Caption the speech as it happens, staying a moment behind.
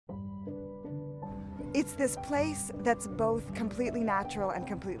It's this place that's both completely natural and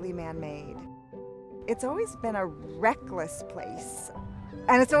completely man-made. It's always been a reckless place,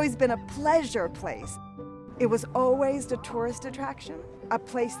 and it's always been a pleasure place. It was always a tourist attraction, a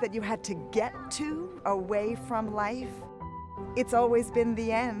place that you had to get to away from life. It's always been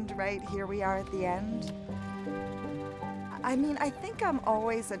the end, right? Here we are at the end. I mean, I think I'm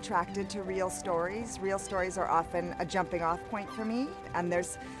always attracted to real stories. Real stories are often a jumping off point for me, and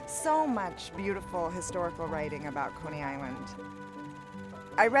there's so much beautiful historical writing about Coney Island.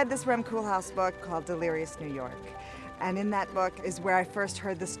 I read this Rem Koolhaas book called Delirious New York, and in that book is where I first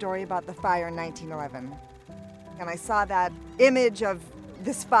heard the story about the fire in 1911. And I saw that image of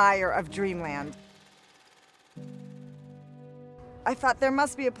this fire of Dreamland. I thought there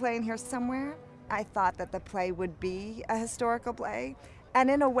must be a play in here somewhere. I thought that the play would be a historical play, and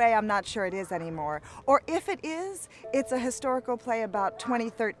in a way I'm not sure it is anymore. Or if it is, it's a historical play about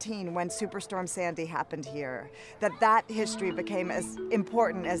 2013 when Superstorm Sandy happened here, that history became as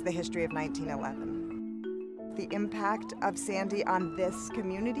important as the history of 1911. The impact of Sandy on this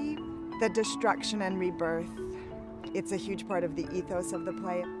community, the destruction and rebirth, it's a huge part of the ethos of the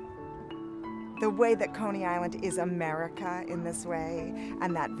play. The way that Coney Island is America in this way,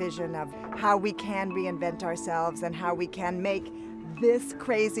 and that vision of how we can reinvent ourselves and how we can make this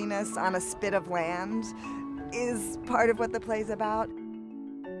craziness on a spit of land is part of what the play's about.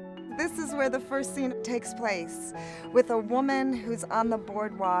 This is where the first scene takes place, with a woman who's on the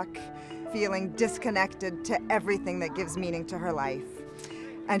boardwalk feeling disconnected to everything that gives meaning to her life.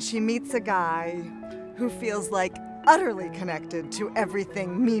 And she meets a guy who feels like utterly connected to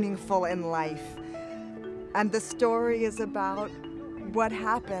everything meaningful in life. And the story is about what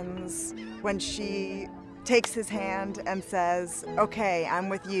happens when she takes his hand and says, "Okay, I'm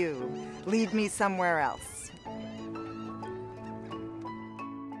with you. Lead me somewhere else."